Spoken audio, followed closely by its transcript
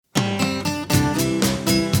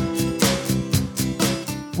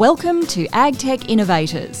Welcome to AgTech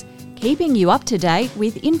Innovators, keeping you up to date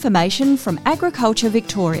with information from Agriculture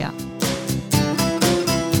Victoria.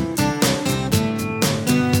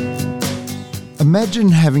 Imagine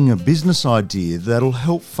having a business idea that'll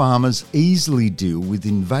help farmers easily deal with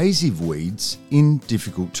invasive weeds in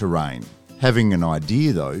difficult terrain. Having an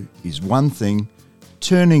idea, though, is one thing.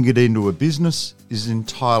 Turning it into a business is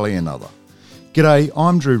entirely another. G'day,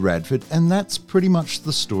 I'm Drew Radford, and that's pretty much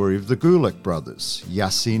the story of the Gulek brothers,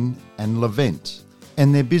 Yasin and Levent,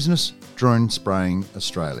 and their business, Drone Spraying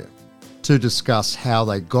Australia. To discuss how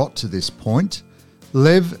they got to this point,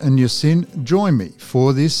 Lev and Yasin join me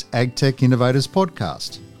for this AgTech Innovators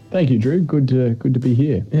podcast. Thank you, Drew. Good to be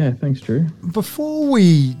here. Yeah, thanks, Drew. Before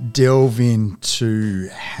we delve into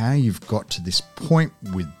how you've got to this point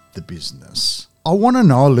with the business, I want to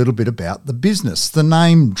know a little bit about the business. The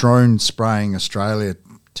name Drone Spraying Australia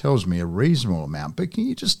tells me a reasonable amount, but can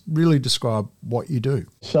you just really describe what you do?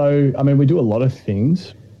 So, we do a lot of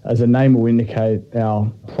things. As the name will indicate,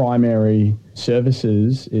 our primary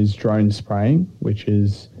services is drone spraying, which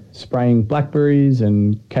is spraying blackberries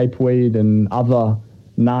and capeweed and other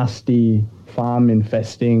nasty farm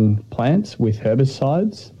infesting plants with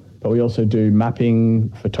herbicides. But we also do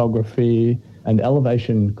mapping, photography, and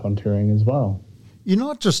elevation contouring as well. You're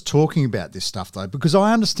not just talking about this stuff, though, because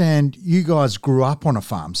I understand you guys grew up on a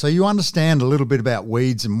farm, so you understand a little bit about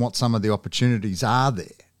weeds and what some of the opportunities are there.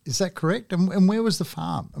 Is that correct? And where was the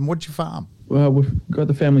farm? And what did you farm? Well, we've got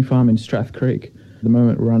the family farm in Strath Creek. At the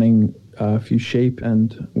moment, we're running a few sheep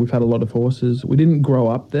and we've had a lot of horses. We didn't grow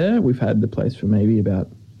up there. We've had the place for maybe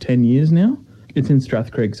about 10 years now. It's in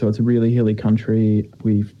Strath Creek, so it's a really hilly country.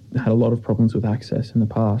 We've had a lot of problems with access in the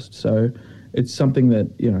past. So it's something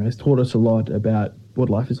that, has taught us a lot about what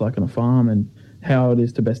life is like on a farm and how it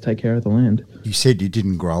is to best take care of the land. You said you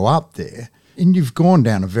didn't grow up there, and you've gone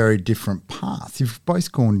down a very different path. You've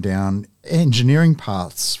both gone down engineering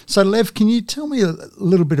paths. So, Lev, can you tell me a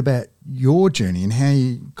little bit about your journey and how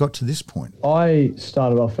you got to this point? I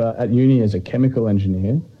started off at uni as a chemical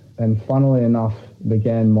engineer and funnily enough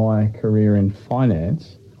began my career in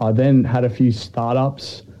finance. I then had a few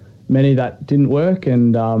startups, many that didn't work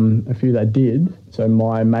and a few that did. So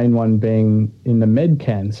my main one being in the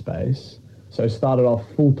medcan space. So started off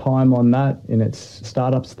full-time on that in its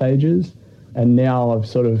startup stages. And now I've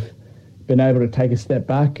sort of been able to take a step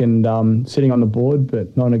back and sitting on the board,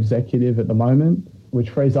 but non-executive at the moment, which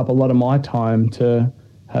frees up a lot of my time to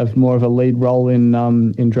have more of a lead role in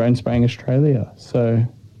Drone Spraying Australia. So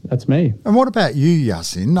that's me. And what about you,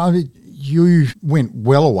 Yasin? You went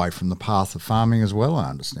well away from the path of farming as well, I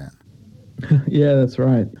understand. Yeah, that's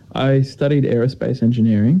right. I studied aerospace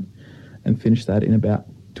engineering and finished that in about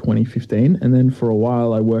 2015. And then for a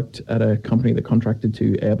while I worked at a company that contracted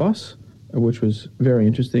to Airbus, which was very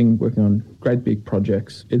interesting, working on great big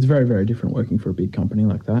projects. It's very, very different working for a big company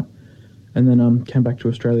like that. And then came back to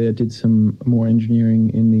Australia, did some more engineering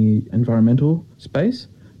in the environmental space.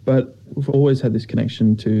 But we've always had this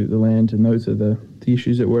connection to the land, and those are the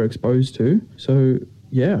issues that we're exposed to. So,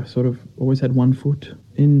 yeah, sort of always had one foot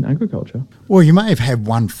in agriculture. Well, you may have had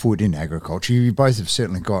one foot in agriculture. You both have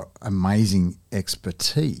certainly got amazing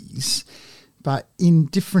expertise, but in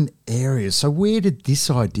different areas. So where did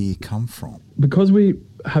this idea come from? Because we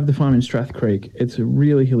have the farm in Strath Creek, it's a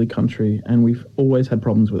really hilly country and we've always had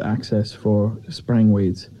problems with access for spraying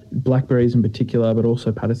weeds, blackberries in particular, but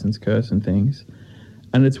also Patterson's curse and things.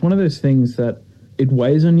 And it's one of those things that it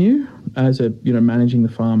weighs on you as managing the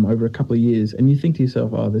farm over a couple of years, and you think to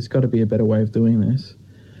yourself, there's got to be a better way of doing this.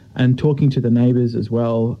 And talking to the neighbours as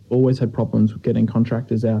well, always had problems with getting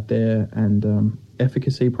contractors out there and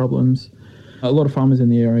efficacy problems. A lot of farmers in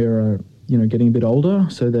the area are, getting a bit older,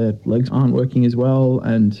 so their legs aren't working as well.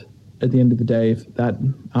 And at the end of the day, if that,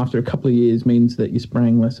 after a couple of years, means that you're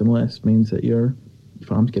spraying less and less, means that your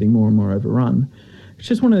farm's getting more and more overrun. It's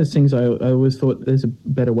just one of those things I always thought there's a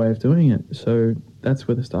better way of doing it. So that's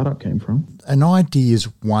where the startup came from. An idea is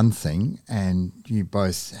one thing, and you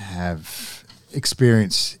both have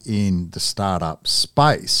experience in the startup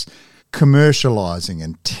space. Commercialising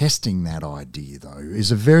and testing that idea, though,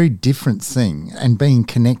 is a very different thing, and being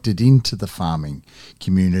connected into the farming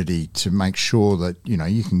community to make sure that,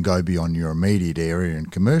 you can go beyond your immediate area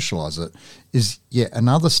and commercialise it is yet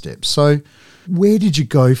another step. So where did you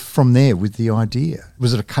go from there with the idea?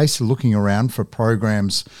 Was it a case of looking around for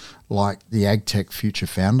programs like the AgTech Future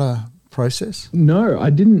Founder process? No, I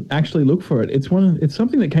didn't actually look for it. It's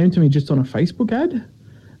something that came to me just on a Facebook ad.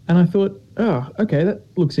 And I thought, okay, that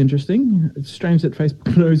looks interesting. It's strange that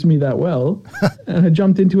Facebook knows me that well. And I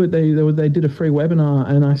jumped into it. They did a free webinar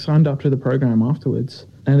and I signed up to the program afterwards.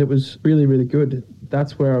 And it was really, really good.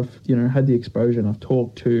 That's where I've, had the exposure, and I've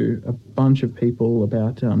talked to a bunch of people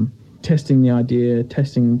about testing the idea,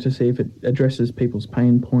 testing to see if it addresses people's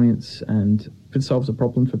pain points and if it solves a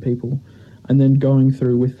problem for people, and then going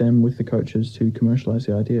through with them, with the coaches, to commercialise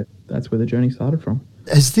the idea. That's where the journey started from.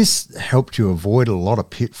 Has this helped you avoid a lot of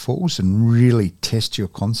pitfalls and really test your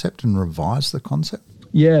concept and revise the concept?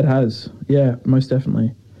 Yeah, it has. Yeah, most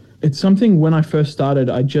definitely. It's something, when I first started,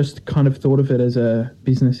 I just kind of thought of it as a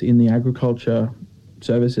business in the agriculture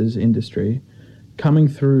services industry. Coming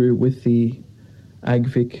through with the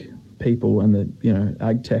AgVic people and the,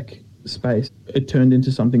 ag tech space, it turned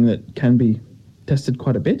into something that can be tested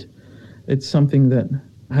quite a bit. It's something that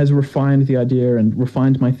has refined the idea and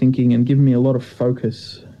refined my thinking and given me a lot of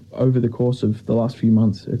focus over the course of the last few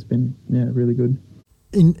months. It's been, really good.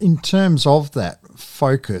 In terms of that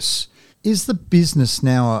focus, is the business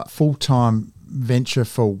now a full-time venture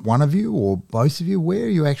for one of you or both of you? Where are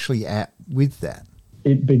you actually at with that?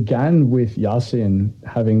 It began with Yasin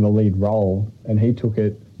having the lead role, and he took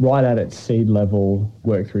it right at its seed level,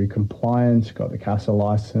 worked through compliance, got the CASA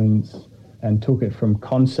license, and took it from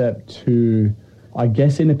concept to, I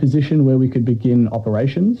guess, in a position where we could begin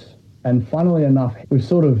operations. And funnily enough, we've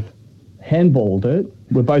sort of handballed it.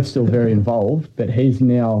 We're both still very involved, but he's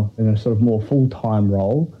now in a sort of more full-time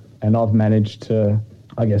role, and I've managed to,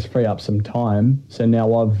 I guess, free up some time. So now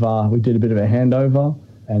we did a bit of a handover,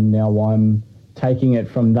 and now I'm taking it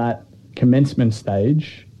from that commencement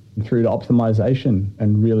stage through to optimization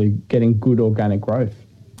and really getting good organic growth.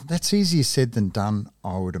 That's easier said than done,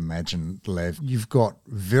 I would imagine, Lev. You've got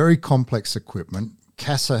very complex equipment.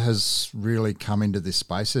 CASA has really come into this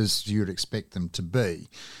space, as you'd expect them to be,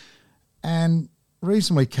 and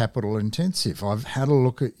reasonably capital intensive. I've had a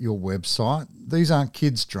look at your website. These aren't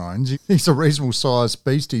kids' drones. These are reasonable sized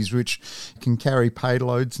beasties which can carry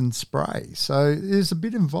payloads and spray. So there's a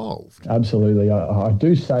bit involved. Absolutely. I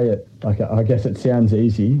do say it, I guess it sounds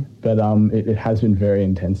easy, but it has been very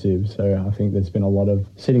intensive. So I think there's been a lot of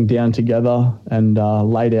sitting down together and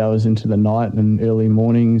late hours into the night and early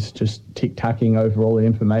mornings just tic-tacking over all the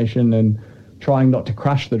information and trying not to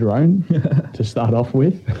crash the drone to start off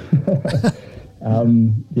with.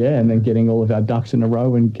 And then getting all of our ducks in a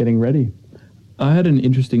row and getting ready. I had an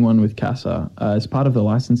interesting one with CASA. As part of the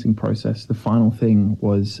licensing process, the final thing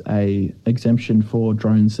was a exemption for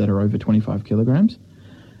drones that are over 25 kilograms.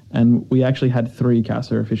 And we actually had 3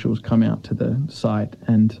 CASA officials come out to the site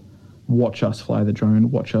and watch us fly the drone,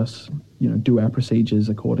 watch us, do our procedures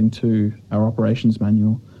according to our operations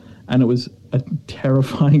manual. And it was a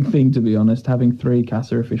terrifying thing, to be honest, having 3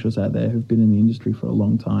 CASA officials out there who've been in the industry for a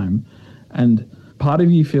long time. And part of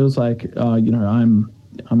you feels like, I'm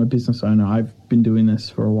a business owner. I've been doing this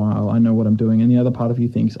for a while. I know what I'm doing. And the other part of you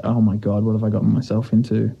thinks, oh my God, what have I gotten myself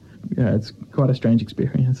into? Yeah, it's quite a strange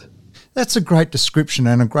experience. That's a great description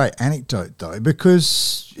and a great anecdote, though,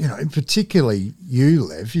 because, particularly you,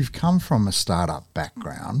 Lev, you've come from a startup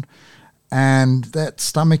background, and that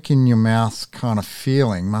stomach in your mouth kind of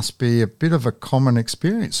feeling must be a bit of a common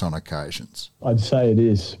experience on occasions. I'd say it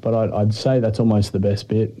is, but I'd say that's almost the best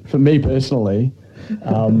bit. For me personally,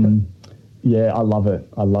 I love it.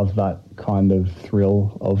 I love that kind of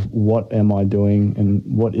thrill of what am I doing and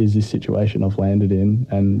what is this situation I've landed in,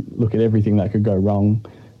 and look at everything that could go wrong.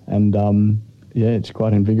 And it's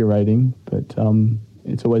quite invigorating, but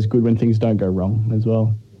it's always good when things don't go wrong as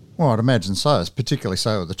well. Well, I'd imagine so. It's particularly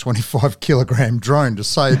so with a 25-kilogram drone, to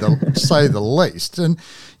say the least. And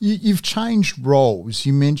you've changed roles.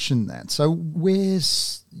 You mentioned that. So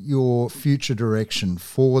where's your future direction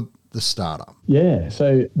for the startup? Yeah,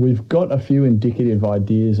 so we've got a few indicative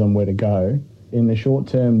ideas on where to go. In the short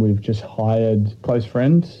term, we've just hired close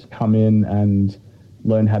friends, come in and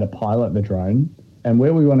learn how to pilot the drone. And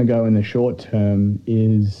where we want to go in the short term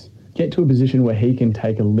is get to a position where he can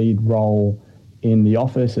take a lead role in the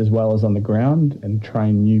office as well as on the ground and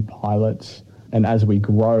train new pilots. And as we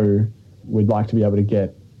grow, we'd like to be able to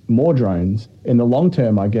get more drones. In the long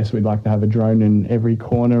term, I guess we'd like to have a drone in every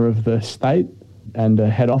corner of the state and a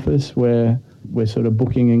head office where we're sort of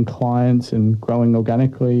booking in clients and growing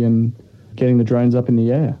organically and getting the drones up in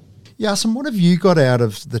the air. Yasin, what have you got out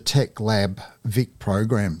of the Tech Lab Vic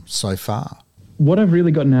program so far? What I've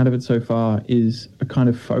really gotten out of it so far is a kind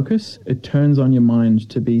of focus. It turns on your mind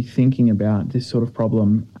to be thinking about this sort of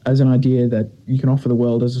problem as an idea that you can offer the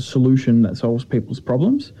world as a solution that solves people's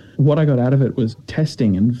problems. What I got out of it was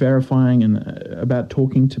testing and verifying and about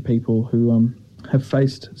talking to people who have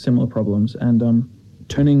faced similar problems and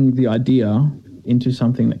turning the idea into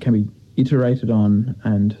something that can be iterated on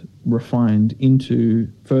and refined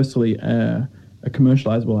into, firstly, a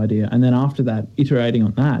commercializable idea, and then after that, iterating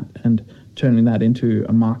on that and turning that into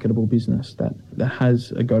a marketable business that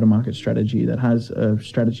has a go-to-market strategy, that has a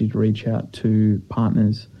strategy to reach out to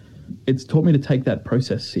partners. It's taught me to take that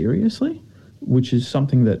process seriously, which is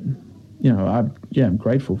something that, I'm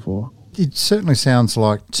grateful for. It certainly sounds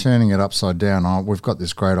like turning it upside down. Oh, we've got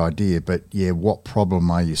this great idea, but what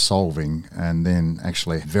problem are you solving? And then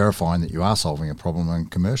actually verifying that you are solving a problem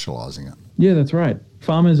and commercialising it. Yeah, that's right.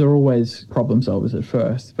 Farmers are always problem solvers at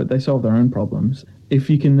first, but they solve their own problems. If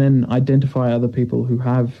you can then identify other people who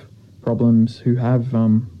have problems, who have,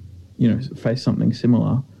 faced something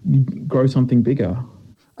similar, you grow something bigger.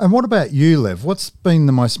 And what about you, Lev? What's been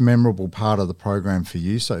the most memorable part of the program for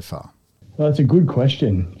you so far? Well, that's a good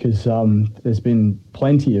question, because there's been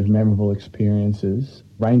plenty of memorable experiences,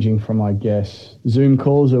 ranging from, I guess, Zoom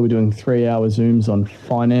calls where we're doing 3-hour Zooms on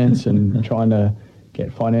finance and trying to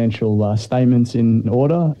get financial statements in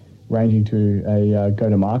order, ranging to a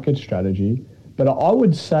go-to-market strategy. But I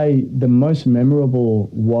would say the most memorable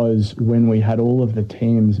was when we had all of the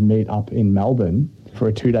teams meet up in Melbourne for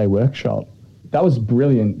a 2-day workshop. That was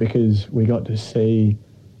brilliant because we got to see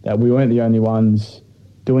that we weren't the only ones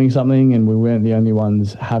doing something, and we weren't the only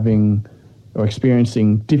ones having or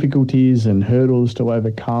experiencing difficulties and hurdles to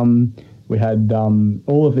overcome. We had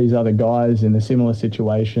all of these other guys in a similar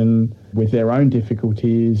situation with their own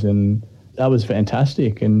difficulties, and that was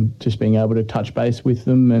fantastic. And just being able to touch base with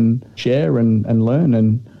them and share and learn.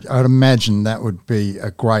 And I'd imagine that would be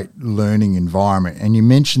a great learning environment. And you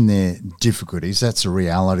mentioned their difficulties. That's a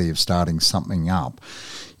reality of starting something up.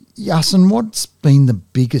 Yasin, what's been the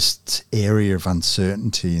biggest area of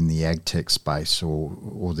uncertainty in the ag tech space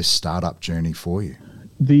or this startup journey for you?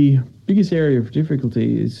 The biggest area of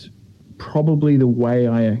difficulty is probably the way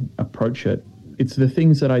I approach it. It's the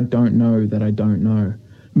things that I don't know.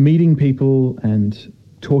 Meeting people and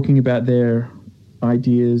talking about their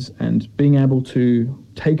ideas and being able to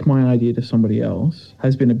take my idea to somebody else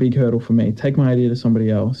has been a big hurdle for me. Take my idea to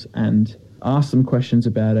somebody else and ask them questions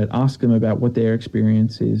about it, ask them about what their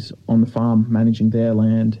experience is on the farm, managing their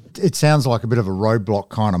land. It sounds like a bit of a roadblock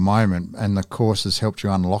kind of moment, and the course has helped you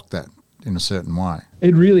unlock that in a certain way.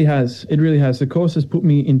 It really has. The course has put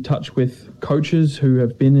me in touch with coaches who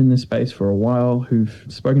have been in this space for a while, who've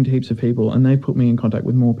spoken to heaps of people, and they've put me in contact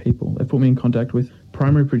with more people. They've put me in contact with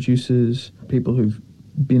primary producers, people who've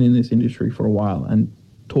been in this industry for a while, and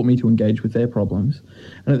taught me to engage with their problems.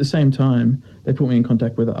 And at the same time, they put me in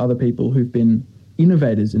contact with other people who've been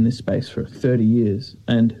innovators in this space for 30 years,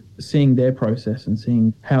 and seeing their process and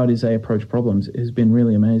seeing how it is they approach problems has been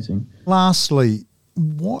really amazing. Lastly,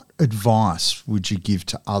 what advice would you give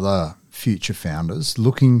to other future founders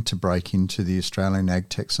looking to break into the Australian ag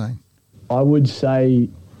tech scene? I would say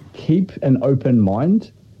keep an open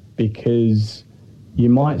mind, because you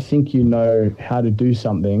might think you know how to do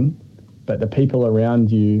something, but the people around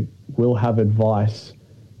you will have advice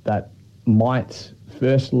that might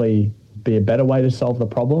firstly be a better way to solve the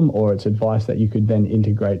problem, or it's advice that you could then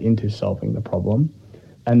integrate into solving the problem.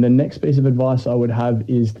 And the next piece of advice I would have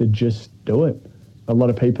is to just do it. A lot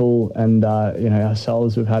of people and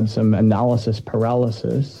ourselves have had some analysis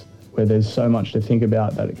paralysis, where there's so much to think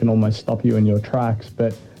about that it can almost stop you in your tracks.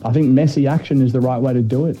 But I think messy action is the right way to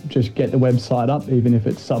do it. Just get the website up, even if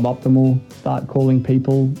it's suboptimal. Start calling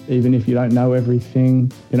people, even if you don't know everything.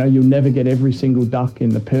 You'll never get every single duck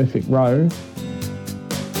in the perfect row.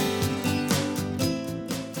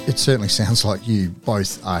 It certainly sounds like you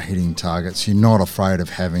both are hitting targets. You're not afraid of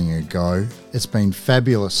having a go. It's been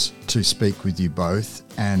fabulous to speak with you both,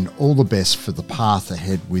 and all the best for the path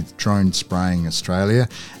ahead with Drone Spraying Australia.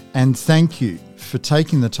 And thank you for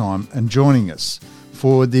taking the time and joining us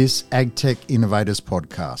for this AgTech Innovators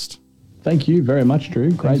podcast. Thank you very much,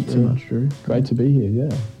 Drew. Great to be here,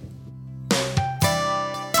 yeah.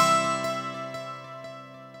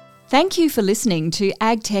 Thank you for listening to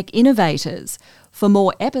AgTech Innovators. For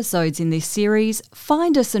more episodes in this series,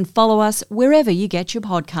 find us and follow us wherever you get your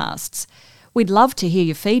podcasts. We'd love to hear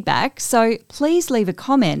your feedback, so please leave a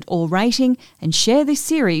comment or rating and share this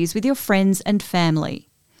series with your friends and family.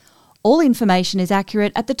 All information is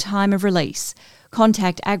accurate at the time of release.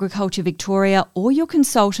 Contact Agriculture Victoria or your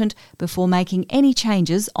consultant before making any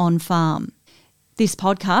changes on farm. This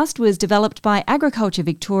podcast was developed by Agriculture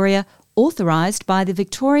Victoria, authorised by the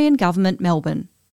Victorian Government, Melbourne.